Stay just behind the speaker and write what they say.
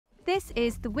This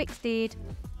is the Wicksteed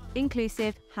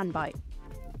Inclusive Hand Bike.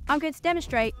 I'm going to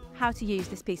demonstrate how to use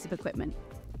this piece of equipment.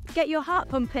 Get your heart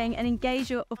pumping and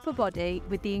engage your upper body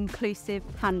with the inclusive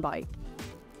hand bike.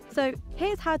 So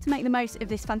here's how to make the most of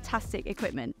this fantastic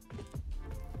equipment.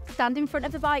 Stand in front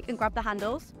of the bike and grab the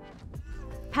handles.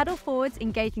 Pedal forwards,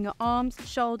 engaging your arms,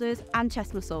 shoulders and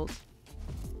chest muscles.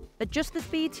 Adjust the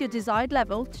speed to your desired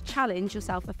level to challenge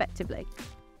yourself effectively.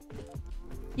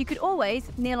 You could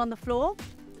always kneel on the floor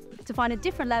to find a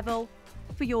different level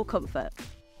for your comfort.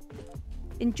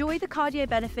 Enjoy the cardio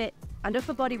benefit and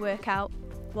upper body workout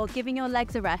while giving your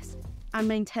legs a rest and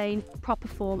maintain proper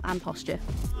form and posture.